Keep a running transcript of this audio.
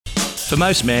For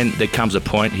most men, there comes a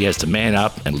point he has to man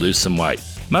up and lose some weight.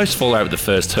 Most fall over the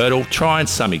first hurdle, trying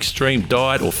some extreme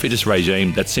diet or fitness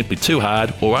regime that's simply too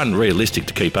hard or unrealistic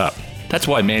to keep up. That's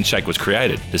why Manshake was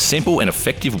created, the simple and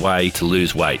effective way to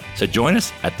lose weight. So join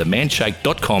us at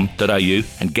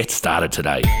themanshake.com.au and get started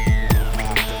today.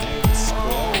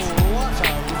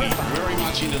 Very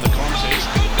much into the contest.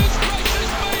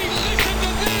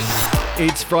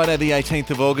 It's Friday the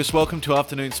 18th of August. Welcome to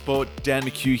Afternoon Sport. Dan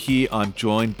McHugh here. I'm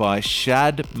joined by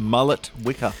Shad Mullet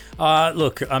Wicka.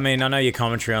 Look, I mean, I know your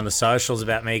commentary on the socials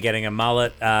about me getting a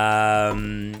mullet. I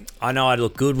know I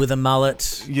look good with a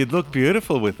mullet. You'd look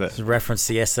beautiful with it. It's a reference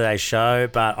to yesterday's show,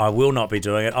 but I will not be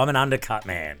doing it. I'm an undercut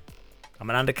man.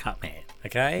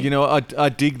 Okay? You know, I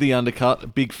dig the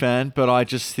undercut, big fan, but I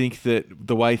just think that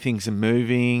the way things are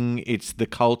moving, it's the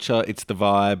culture, it's the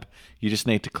vibe. You just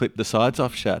need to clip the sides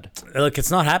off, Shad. Look,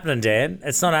 it's not happening, Dan.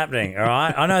 It's not happening, all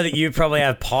right? I know that you probably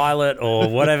have Pilot or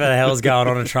whatever the hell's going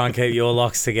on and try and keep your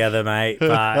locks together, mate,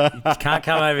 but you can't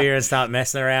come over here and start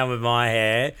messing around with my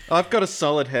hair. I've got a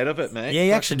solid head of it, mate. Yeah,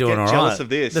 you're actually doing all right. Jealous of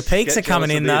this. The peaks are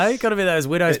coming in, though. Got to be those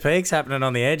widow's peaks happening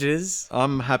on the edges.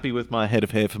 I'm happy with my head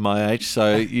of hair for my age,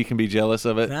 so you can be jealous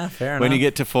of it. Nah, fair enough. When you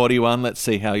get to 41, let's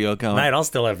see how you're going. Mate, I'll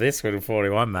still have this when I'm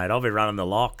 41, mate. I'll be running the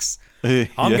locks.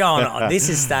 I'm going, this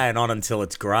is staying on until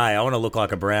it's grey. I want to look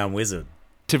like a brown wizard.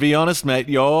 To be honest, mate,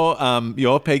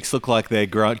 your peaks look like they're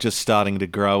just starting to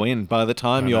grow in. By the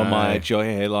time you're my age, your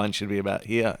hairline should be about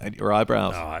here at your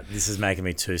eyebrows. Oh, this is making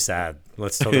me too sad.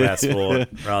 Let's talk about sport.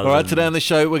 All right, today on the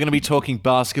show, we're going to be talking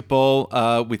basketball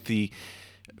with the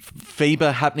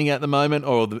FIBA happening at the moment,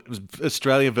 or the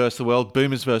Australia versus the world,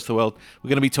 Boomers versus the world. We're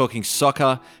going to be talking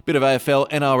soccer, a bit of AFL,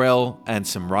 NRL, and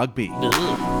some rugby.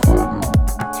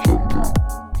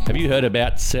 Have you heard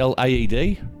about Cell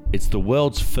AED? It's the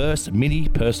world's first mini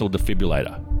personal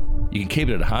defibrillator. You can keep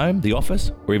it at home, the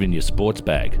office, or even in your sports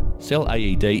bag. Cell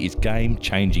AED is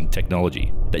game-changing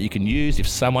technology that you can use if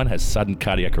someone has sudden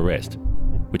cardiac arrest,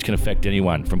 which can affect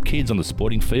anyone from kids on the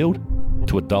sporting field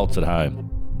to adults at home.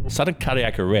 Sudden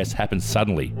cardiac arrest happens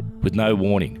suddenly, with no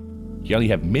warning. You only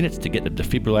have minutes to get the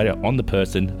defibrillator on the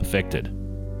person affected.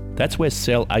 That's where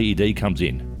Cell AED comes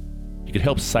in. You can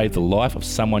help save the life of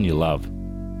someone you love.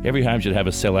 Every home should have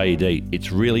a Cell AED.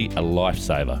 It's really a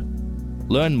lifesaver.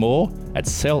 Learn more at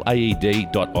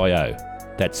cellaed.io.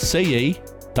 That's CELLAED.io.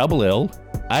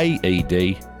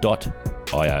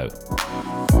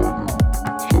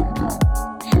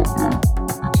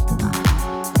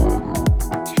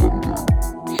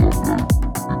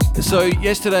 So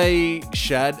yesterday,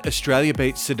 Shad, Australia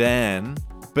beat Sudan,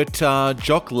 but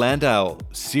Jock Landale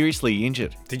seriously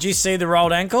injured. Did you see the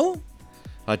rolled ankle?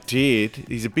 I did.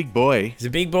 He's a big boy. He's a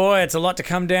big boy. It's a lot to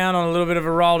come down on a little bit of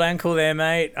a rolled ankle there,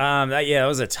 mate. That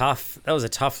was a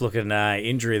tough looking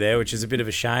injury there, which is a bit of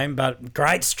a shame. But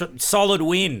great, solid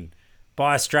win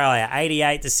by Australia,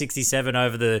 88-67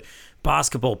 over the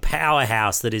basketball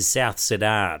powerhouse that is South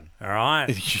Sudan. All right.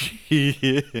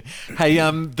 Yeah. Hey,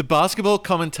 the basketball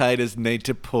commentators need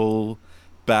to pull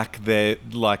back their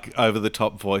over the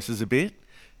top voices a bit.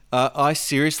 I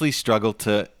seriously struggled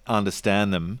to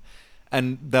understand them.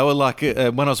 And they were like,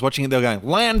 when I was watching it, they were going,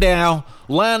 Landau,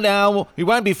 he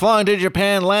won't be flying to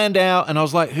Japan, Landau. And I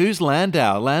was like, who's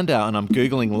Landau? And I'm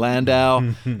Googling Landau,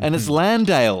 and it's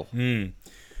Landale.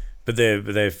 But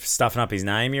they're stuffing up his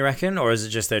name, you reckon? Or is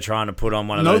it just they're trying to put on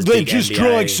one of those No, they're big just NBA...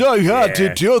 trying so hard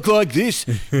to talk like this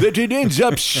that it ends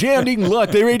up sounding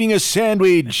like they're eating a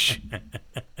sandwich.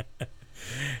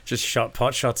 Just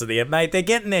pot shots at the end. Mate, they're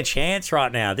getting their chance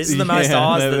right now. This is the most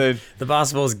eyes that the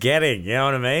basketball's getting. You know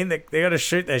what I mean? They got to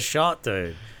shoot their shot,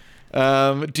 dude.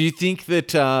 Do you think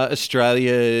that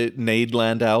Australia need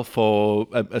Landau for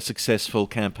a successful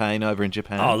campaign over in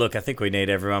Japan? Oh, look, I think we need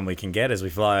everyone we can get as we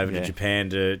fly over to Japan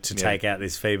to take out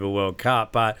this FIBA World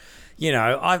Cup. But, you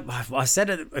know, I said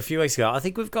it a few weeks ago. I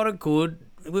think we've got a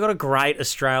great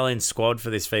Australian squad for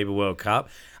this FIBA World Cup.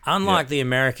 Unlike the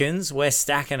Americans, we're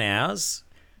stacking ours.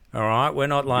 All right, we're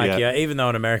not even though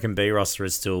an American B roster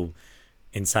is still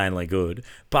insanely good,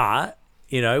 but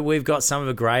you know we've got some of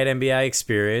a great NBA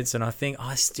experience, and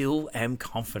I still am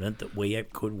confident that we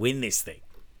could win this thing.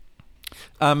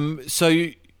 So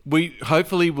we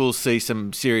hopefully will see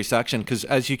some serious action because,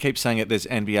 as you keep saying it, there's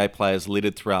NBA players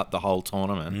littered throughout the whole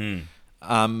tournament.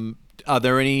 Are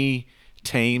there any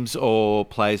teams or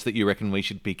players that you reckon we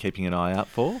should be keeping an eye out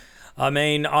for? I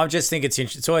mean, I just think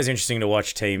it's always interesting to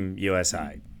watch Team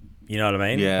USA. You know what I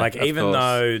mean? Yeah, even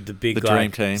though the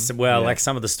dream team. Like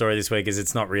some of the story this week is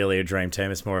it's not really a dream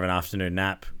team. It's more of an afternoon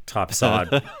nap type side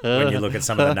when you look at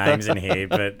some of the names in here.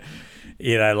 But,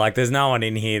 you know, like there's no one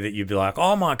in here that you'd be like,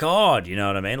 oh my God, you know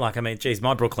what I mean? Like, I mean, geez,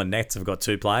 my Brooklyn Nets have got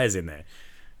two players in there.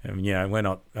 We're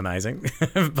not amazing,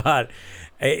 but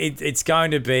it's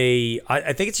going to be.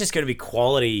 I think it's just going to be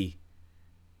quality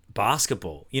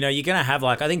basketball. You're going to have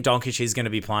I think Doncic is going to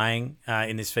be playing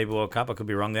in this FIBA World Cup. I could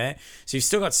be wrong there. So you've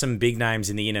still got some big names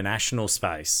in the international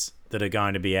space that are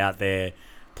going to be out there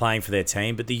playing for their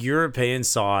team. But the European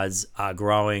sides are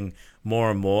growing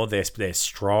more and more. They're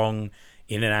strong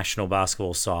international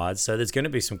basketball sides. So there's going to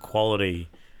be some quality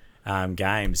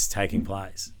games taking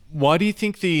place. Why do you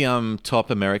think the top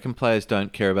American players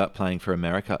don't care about playing for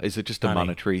America? Is it just a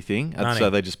monetary thing? And so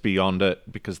they're just beyond it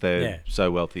because they're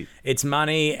so wealthy? It's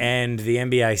money, and the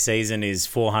NBA season is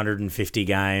 450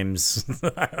 games.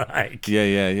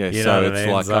 Yeah. You So know it's what I mean?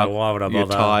 like So why would I you're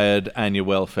bother? tired and you're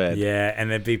well fed. Yeah,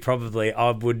 and there'd be probably...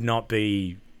 I would not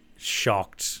be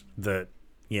shocked that,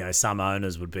 some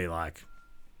owners would be like,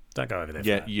 don't go over there.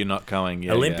 Yeah, you're not going.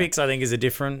 Yeah, Olympics, I think, is a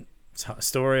different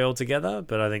story altogether,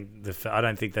 but I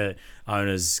don't think that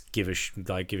owners give a shit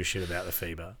about the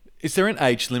FIBA. Is there an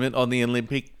age limit on the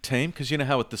Olympic team? Because you know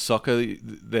how with the soccer,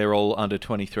 they're all under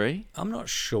 23? I'm not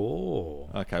sure.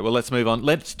 Okay, well, let's move on.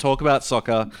 Let's talk about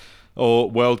soccer or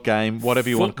world game, whatever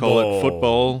you want to call it,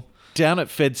 football. Down at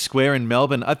Fed Square in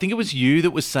Melbourne, I think it was you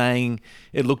that was saying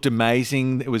it looked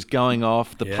amazing. It was going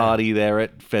off, the party there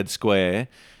at Fed Square,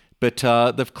 but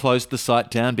they've closed the site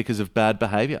down because of bad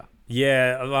behaviour.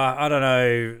 Yeah, I don't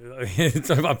know.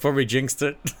 I probably jinxed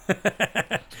it.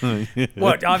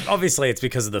 Obviously, it's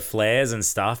because of the flares and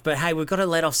stuff. But hey, we've got to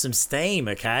let off some steam,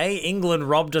 okay? England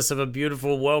robbed us of a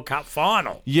beautiful World Cup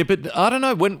final. Yeah, but I don't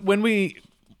know.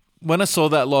 When I saw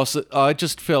that loss, I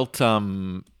just felt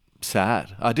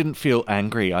sad. I didn't feel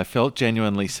angry. I felt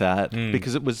genuinely sad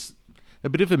because it was a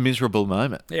bit of a miserable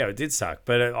moment. Yeah, it did suck.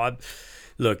 But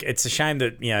look, it's a shame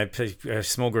that, a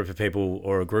small group of people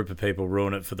or a group of people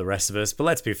ruin it for the rest of us. But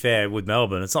let's be fair, with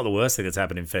Melbourne, it's not the worst thing that's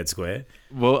happened in Fed Square.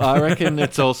 Well, I reckon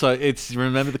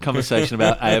remember the conversation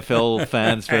about AFL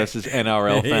fans versus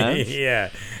NRL fans?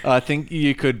 Yeah. I think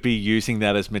you could be using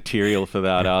that as material for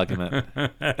that argument.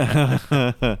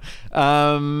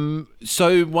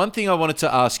 So one thing I wanted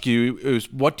to ask you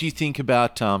is, what do you think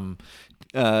about... so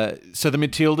the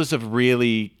Matildas have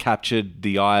really captured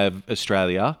the eye of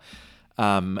Australia.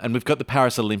 And we've got the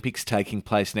Paris Olympics taking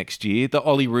place next year. The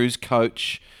Olyroos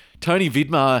coach, Tony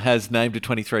Vidmar, has named a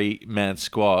 23-man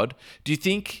squad. Do you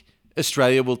think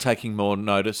Australia will start taking more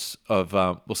notice of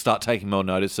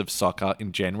soccer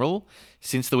in general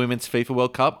since the Women's FIFA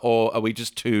World Cup, or are we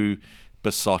just too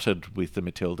besotted with the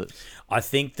Matildas? I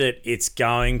think that it's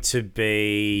going to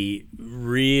be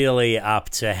really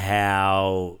up to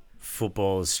how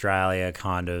Football Australia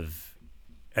kind of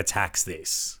attacks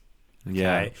this. Okay?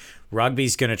 Yeah.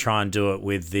 Rugby's going to try and do it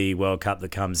with the World Cup that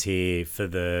comes here for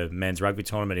the men's rugby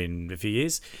tournament in a few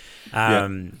years.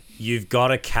 You've got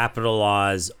to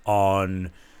capitalise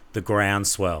on the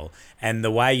groundswell. And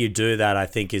the way you do that, I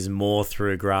think, is more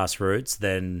through grassroots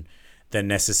than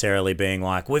necessarily being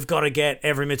like, we've got to get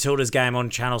every Matildas game on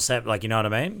Channel 7. You know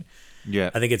what I mean?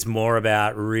 Yeah. I think it's more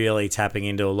about really tapping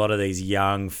into a lot of these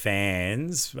young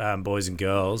fans, boys and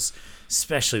girls,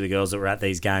 especially the girls that were at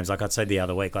these games. Like I'd say the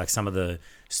other week, some of the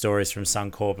stories from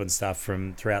Suncorp and stuff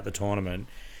from throughout the tournament,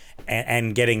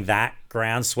 and getting that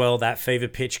groundswell, that fever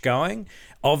pitch going.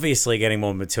 Obviously, getting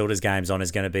more Matildas games on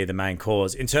is going to be the main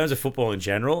cause. In terms of football in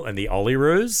general and the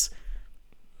Olyroos,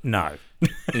 no.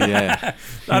 Yeah.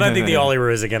 I don't think the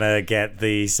Olyroos are going to get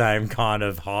the same kind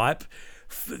of hype.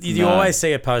 You always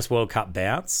see a post-World Cup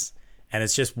bounce, and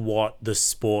it's just what the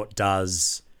sport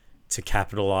does to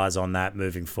capitalise on that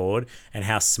moving forward and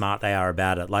how smart they are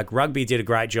about it. Rugby did a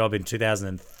great job in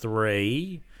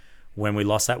 2003 when we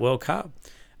lost that World Cup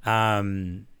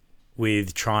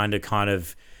with trying to kind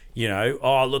of,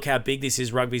 look how big this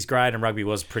is. Rugby's great, and rugby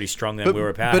was pretty strong then. We were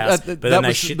a powerhouse. But then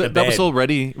they shit the bed. That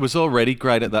was already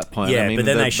great at that point. Yeah, but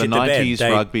then they shit the bed. The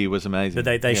 90s rugby was amazing.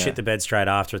 But they shit the bed straight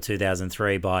after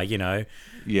 2003 by,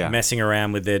 messing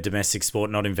around with their domestic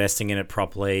sport, not investing in it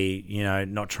properly,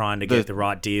 not trying to get the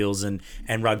right deals. And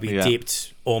rugby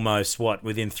dipped almost,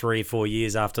 within 3 or 4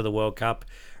 years after the World Cup.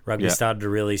 Rugby started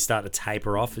to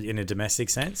taper off in a domestic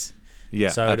sense. Yeah,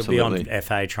 so absolutely. It'll be on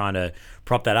FA trying to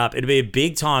prop that up. It'll be a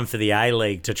big time for the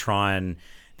A-League to try and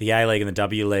the A-League and the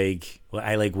W League,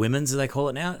 A-League Women's as they call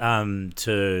it now,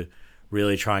 to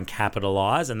really try and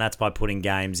capitalise, and that's by putting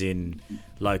games in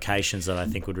locations that I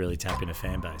think would really tap into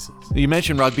fan bases. You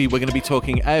mentioned rugby. We're going to be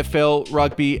talking AFL,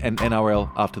 rugby, and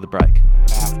NRL after the break.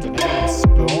 Afternoon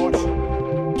Sport.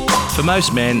 For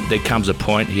most men, there comes a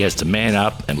point he has to man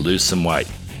up and lose some weight.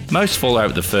 Most fall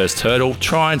over the first hurdle,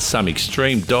 trying some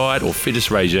extreme diet or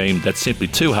fitness regime that's simply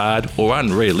too hard or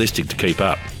unrealistic to keep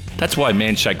up. That's why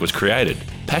Manshake was created.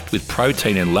 Packed with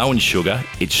protein and low in sugar,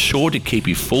 it's sure to keep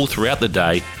you full throughout the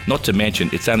day, not to mention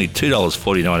it's only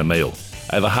 $2.49 a meal.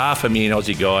 Over 500,000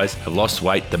 Aussie guys have lost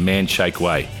weight the Manshake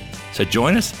way. So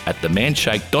join us at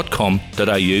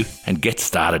themanshake.com.au and get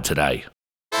started today.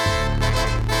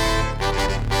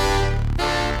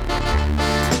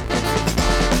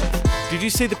 Did you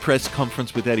see the press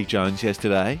conference with Eddie Jones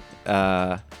yesterday?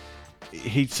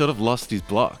 He sort of lost his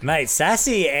block. Mate,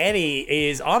 Sassy Eddie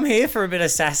is... I'm here for a bit of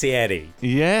Sassy Eddie.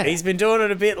 Yeah. He's been doing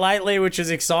it a bit lately, which is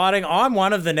exciting. I'm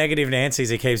one of the negative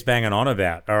Nancys he keeps banging on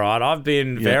about, all right? I've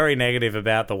been very negative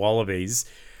about the Wallabies,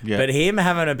 but him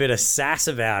having a bit of sass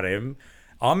about him,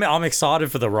 I'm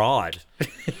excited for the ride.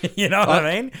 You know what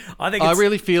I mean? I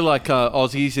really feel like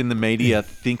Aussies in the media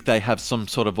think they have some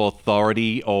sort of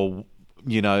authority or,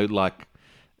 you know, like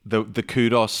the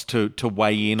kudos to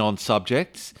weigh in on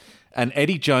subjects. And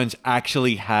Eddie Jones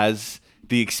actually has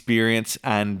the experience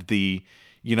and the,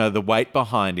 you know, the weight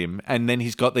behind him. And then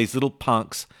he's got these little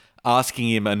punks asking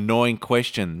him annoying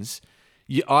questions.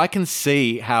 I can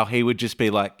see how he would just be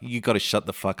like, you got to shut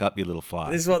the fuck up, you little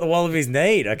fly. This is what the Wallabies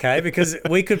need, okay? Because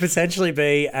we could potentially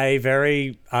be a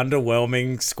very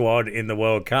underwhelming squad in the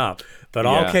World Cup. But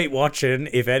I'll keep watching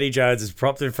if Eddie Jones is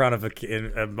propped in front of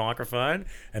a microphone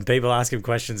and people ask him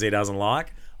questions he doesn't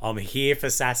like. I'm here for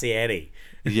Sassy Eddie.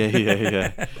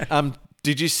 Yeah.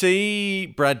 Did you see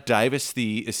Brad Davis,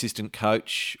 the assistant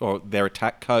coach or their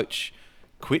attack coach,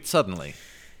 quit suddenly?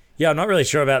 Yeah, I'm not really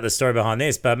sure about the story behind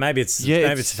this, but maybe it's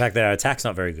the fact that our attack's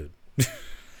not very good.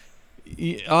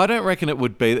 I don't reckon it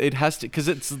would be. It has to, because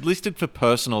it's listed for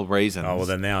personal reasons. Oh, well,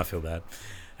 then now I feel bad.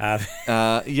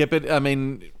 But I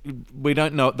mean, we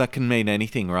don't know. That can mean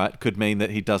anything, right? Could mean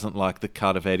that he doesn't like the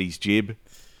cut of Eddie's jib.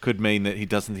 Could mean that he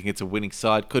doesn't think it's a winning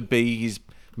side. Could be his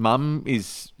mum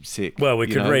is sick. Well, we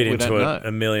could read into it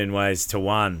a million ways to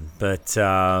one, but...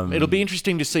 it'll be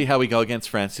interesting to see how we go against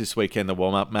France this weekend, the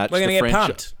warm-up match. We're going to get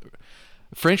pumped.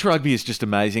 French rugby is just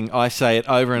amazing. I say it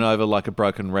over and over like a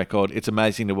broken record. It's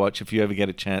amazing to watch if you ever get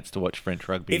a chance to watch French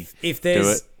rugby. If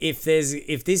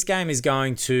this game is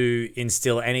going to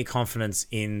instill any confidence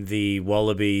in the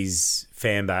Wallabies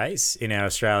fan base, in our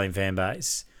Australian fan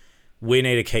base, we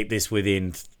need to keep this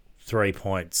within 3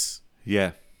 points.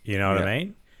 Yeah. You know what I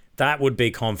mean? That would be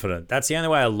confident. That's the only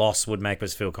way a loss would make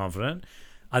us feel confident.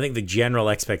 I think the general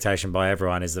expectation by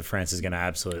everyone is that France is going to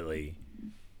absolutely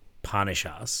punish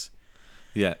us.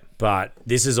 Yeah. But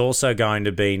this is also going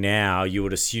to be now, you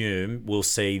would assume, we'll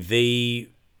see the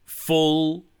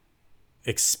full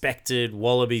expected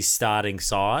Wallabies starting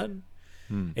side,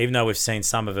 even though we've seen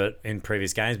some of it in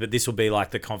previous games. But this will be like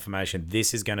the confirmation.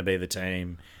 This is going to be the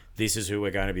team. This is who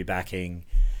we're going to be backing.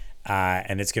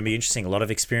 And it's going to be interesting. A lot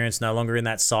of experience no longer in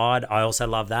that side. I also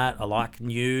love that. I like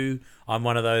new. I'm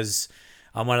one of those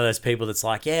people that's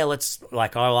like, I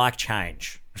like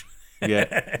change.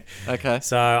 Yeah. Okay.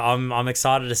 So I'm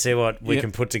excited to see what we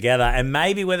can put together, and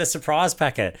maybe we're the surprise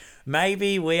packet.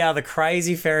 Maybe we are the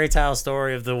crazy fairy tale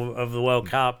story of the World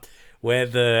Cup, where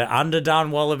the underdone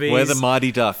Wallabies, we're the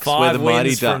Mighty Ducks,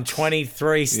 from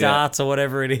 23 starts or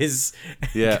whatever it is,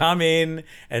 come in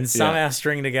and somehow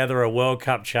string together a World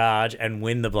Cup charge and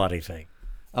win the bloody thing.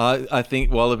 I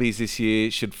think Wallabies this year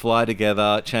should fly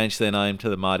together, change their name to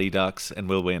the Mighty Ducks, and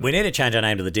we'll win. We need to change our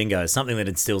name to the Dingoes, something that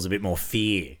instills a bit more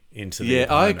fear into the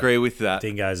opponent. I agree with that.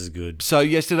 Dingoes is good. So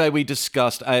yesterday we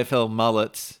discussed AFL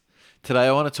mullets. Today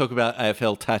I want to talk about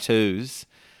AFL tattoos.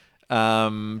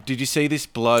 Did you see this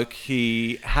bloke?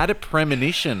 He had a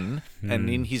premonition, and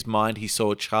in his mind he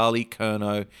saw Charlie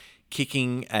Curnow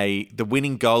kicking the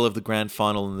winning goal of the grand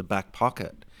final in the back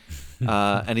pocket.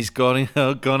 And he's gone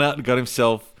out and got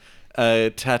himself a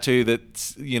tattoo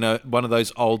that's, one of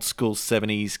those old school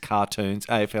 70s cartoons,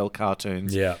 AFL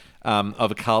cartoons,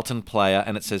 of a Carlton player,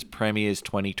 and it says Premiers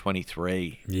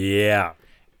 2023. Yeah.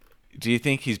 Do you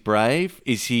think he's brave?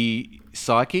 Is he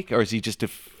psychic, or is he just a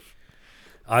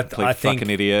I think fucking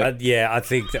idiot? I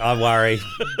think I worry.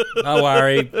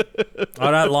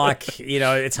 I don't like,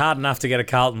 it's hard enough to get a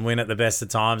Carlton win at the best of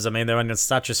times. I mean, they're on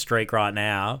such a streak right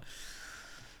now.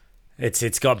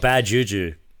 It's got bad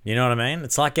juju. You know what I mean?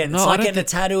 It's like getting a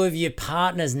tattoo of your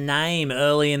partner's name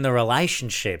early in the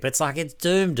relationship. It's like it's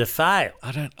doomed to fail.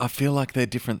 I feel like they're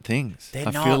different things. They're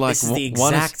not. Feel like this is the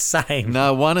exact same.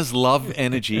 No, one is love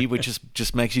energy, which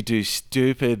just makes you do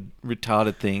stupid,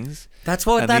 retarded things. That's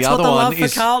what the love for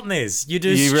Carlton is. You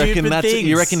do stupid things.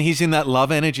 You reckon he's in that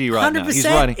love energy right 100%.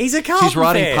 now? He's a Carlton fan. He's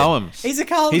writing poems. He's a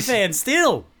Carlton fan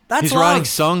still. That's love. Writing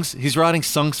songs. He's writing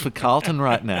songs for Carlton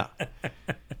right now.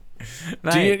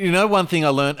 Do you know one thing I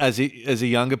learned as a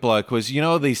younger bloke was,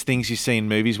 these things you see in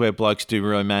movies where blokes do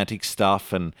romantic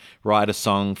stuff and write a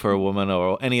song for a woman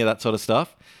or any of that sort of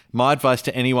stuff? My advice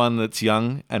to anyone that's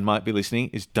young and might be listening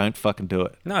is don't fucking do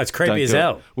it. No, it's creepy Don't as do it.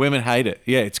 hell. Women hate it.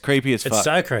 Yeah, it's creepy as fuck. It's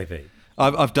so creepy.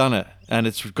 I've done it, and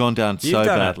it's gone down so You've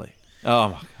done it. badly. Oh,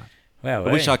 my God. Wow,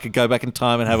 I wish I could go back in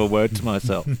time and have a word to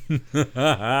myself.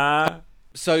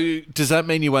 So does that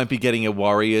mean you won't be getting a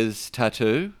Warriors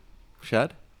tattoo,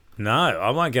 Shad? No, I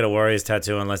won't get a Warriors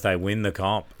tattoo unless they win the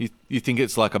comp. You think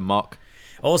it's like a mock?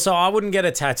 Also, I wouldn't get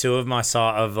a tattoo of my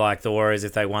side of like the Warriors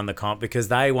if they won the comp because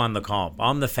they won the comp.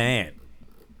 I'm the fan.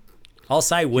 I'll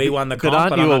say we won the comp, But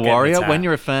aren't I'm you not a getting the warrior? tat.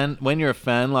 When you're a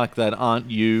fan like that, aren't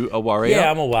you a warrior?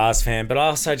 Yeah, I'm a Wars fan, but I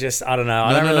also just I don't know.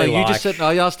 I don't No. really You like. just said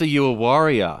I asked, are you a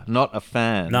warrior, not a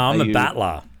fan? No, I'm Are a you-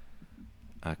 battler.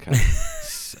 Okay.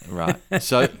 Right.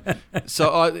 So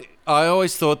I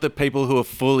always thought that people who are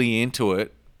fully into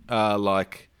it are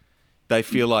like they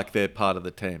feel like they're part of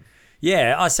the team.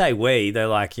 Yeah, I say we. They're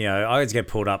like, you know, I always get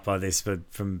pulled up by this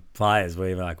from players where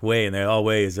you're like, we, and they're, oh,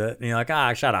 we, is it? And you're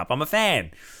like, shut up. I'm a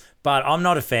fan. But I'm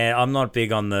not a fan. I'm not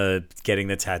big on the getting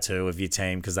the tattoo of your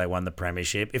team because they won the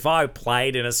premiership. If I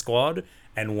played in a squad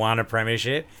and won a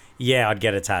premiership, yeah, I'd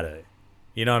get a tattoo.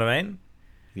 You know what I mean?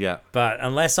 Yeah. But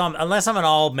unless I'm an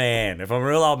old man, if I'm a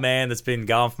real old man that's been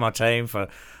going for my team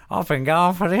I've been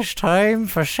going for this team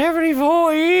for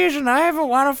 74 years and I haven't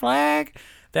won a flag,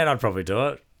 then I'd probably do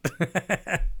it.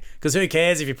 Because who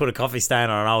cares if you put a coffee stain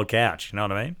on an old couch? You know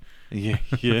what I mean? Yeah.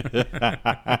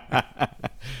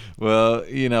 Well,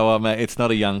 you know what, mate? It's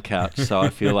not a young couch, so I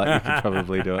feel like you could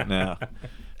probably do it now.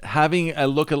 Having a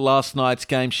look at last night's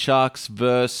game, Sharks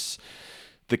versus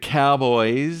the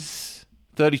Cowboys,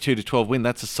 32-12 win.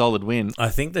 That's a solid win. I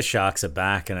think the Sharks are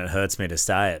back, and it hurts me to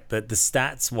say it. But the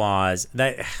stats wise,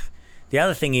 the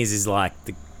other thing is like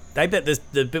they bet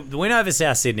the win over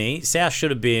South Sydney. South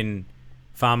should have been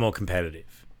far more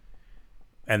competitive,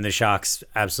 and the Sharks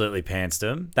absolutely pantsed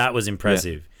them. That was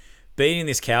impressive. Yeah. Beating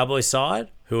this Cowboys side,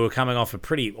 who were coming off a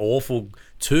pretty awful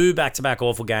 2 back-to-back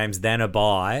awful games, then a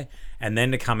bye, and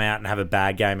then to come out and have a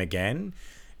bad game again.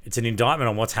 It's an indictment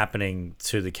on what's happening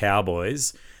to the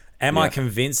Cowboys. Am I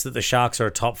convinced that the Sharks are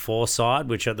a top 4 side,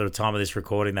 which at the time of this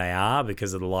recording they are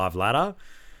because of the live ladder?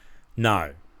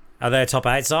 No. Are they a top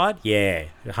 8 side? Yeah,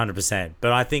 100%.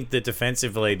 But I think that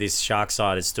defensively, this Sharks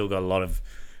side has still got a lot of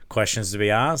questions to be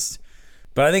asked.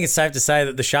 But I think it's safe to say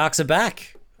that the Sharks are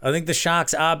back. I think the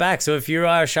Sharks are back. So if you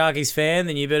are a Sharkies fan,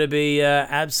 then you better be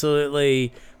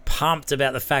absolutely pumped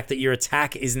about the fact that your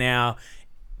attack is now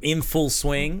in full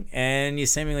swing and you're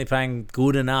seemingly playing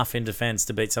good enough in defence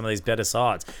to beat some of these better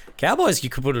sides. Cowboys, you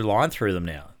could put a line through them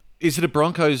now. Is it a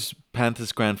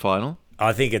Broncos-Panthers grand final?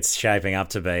 I think it's shaping up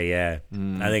to be, yeah.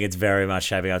 I think it's very much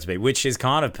shaping up to be, which is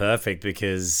kind of perfect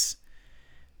because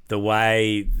the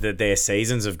way that their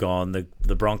seasons have gone,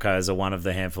 the Broncos are one of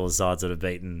the handful of sides that have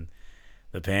beaten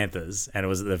the Panthers, and it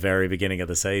was at the very beginning of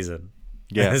the season.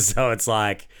 Yeah. So it's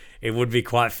like, it would be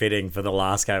quite fitting for the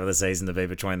last game of the season to be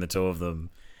between the two of them,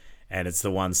 and it's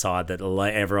the one side that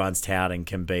everyone's touting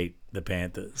can beat the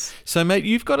Panthers. So, mate,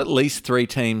 you've got at least 3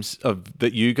 teams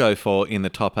that you go for in the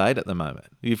top 8 at the moment.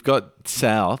 You've got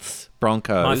Souths,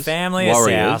 Broncos, My family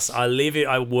Warriors. is South.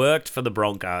 I worked for the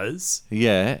Broncos.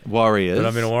 Yeah, Warriors. But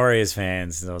I've been a Warriors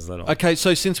fan since I was little. Okay,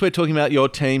 so since we're talking about your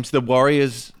teams, the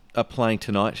Warriors are playing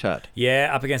tonight, Shad.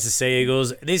 Yeah, up against the Sea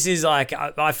Eagles. This is like,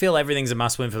 I feel everything's a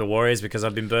must-win for the Warriors because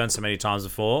I've been burned so many times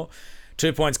before.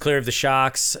 2 points clear of the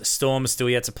Sharks. Storm is still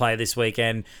yet to play this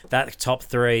weekend. That top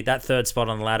 3, that third spot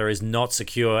on the ladder is not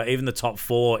secure. Even the top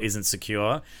 4 isn't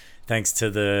secure, thanks to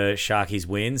the Sharkies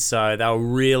win. So they'll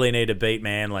really need to beat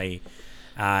Manly.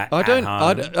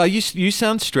 You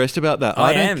sound stressed about that.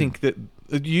 I don't think that.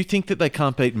 You think that they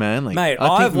can't beat Manly? Mate,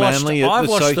 I've watched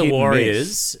the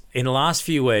Warriors in the last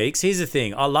few weeks. Here's the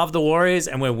thing. I love the Warriors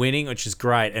and we're winning, which is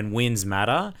great, and wins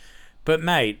matter. But,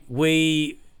 mate,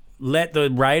 we let the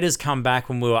Raiders come back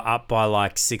when we were up by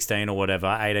like 16 or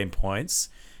whatever, 18 points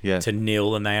to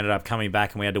 0, and they ended up coming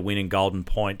back and we had to win in Golden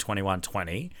Point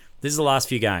 21-20. This is the last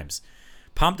few games.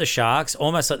 Pumped the Sharks,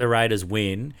 almost let the Raiders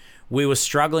win. We were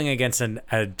struggling against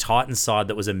a Titans side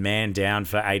that was a man down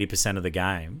for 80% of the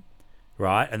game.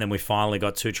 Right, and then we finally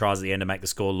got 2 tries at the end to make the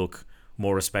score look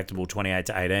more respectable,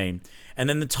 28-18. And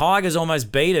then the Tigers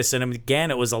almost beat us, and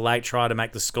again, it was a late try to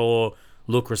make the score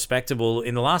look respectable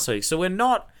in the last week. So we're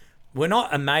not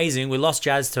amazing. We lost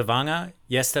Jazz Tavanga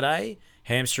yesterday,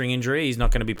 hamstring injury. He's not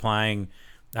going to be playing,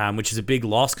 which is a big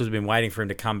loss because we've been waiting for him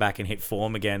to come back and hit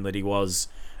form again that he was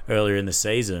earlier in the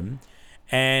season.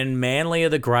 And Manly are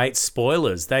the great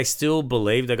spoilers. They still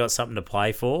believe they got something to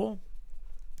play for.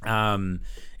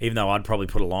 Even though I'd probably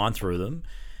put a line through them,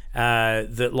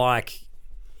 that like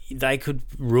they could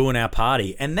ruin our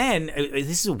party. And then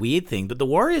this is a weird thing, but the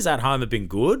Warriors at home have been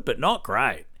good, but not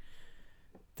great.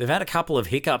 they've had a couple of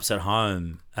hiccups at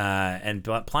home,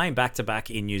 but playing back-to-back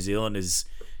in New Zealand is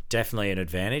definitely an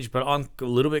advantage, but I'm a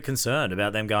little bit concerned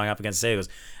about them going up against Sea Eagles.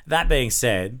 That being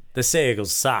said, the Sea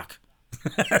Eagles suck.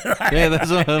 Yeah,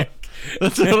 that's what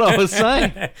I was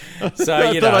saying. So,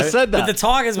 I thought I said that. But the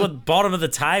Tigers were bottom of the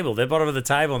table. They're bottom of the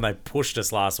table, and they pushed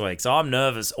us last week. So I'm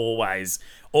nervous always.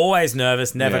 Always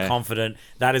nervous, never confident.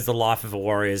 That is the life of a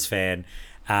Warriors fan.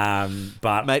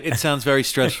 But Mate, it sounds very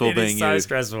stressful being so you.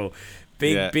 stressful.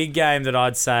 Big game that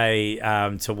I'd say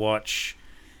to watch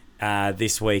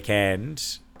this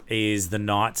weekend is the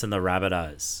Knights and the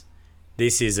Rabbitohs.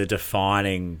 This is a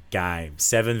defining game.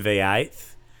 7 v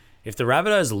 8th. If the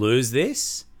Rabbitohs lose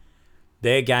this,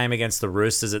 their game against the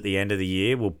Roosters at the end of the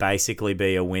year will basically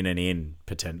be a win and in,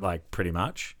 pretty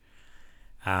much.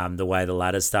 The way the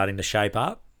ladder's starting to shape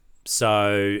up.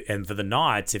 So, and for the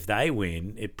Knights, if they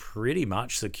win, it pretty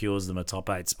much secures them a top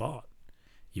 8 spot,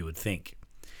 you would think.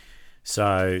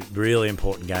 So, really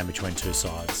important game between two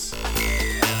sides.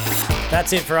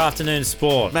 That's it for afternoon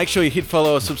sport. Make sure you hit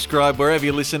follow or subscribe wherever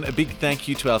you listen. A big thank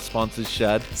you to our sponsors,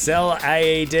 Shad. Cell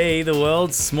AED, the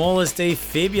world's smallest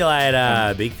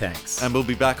defibrillator. Big thanks. And we'll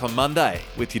be back on Monday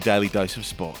with your daily dose of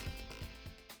sport.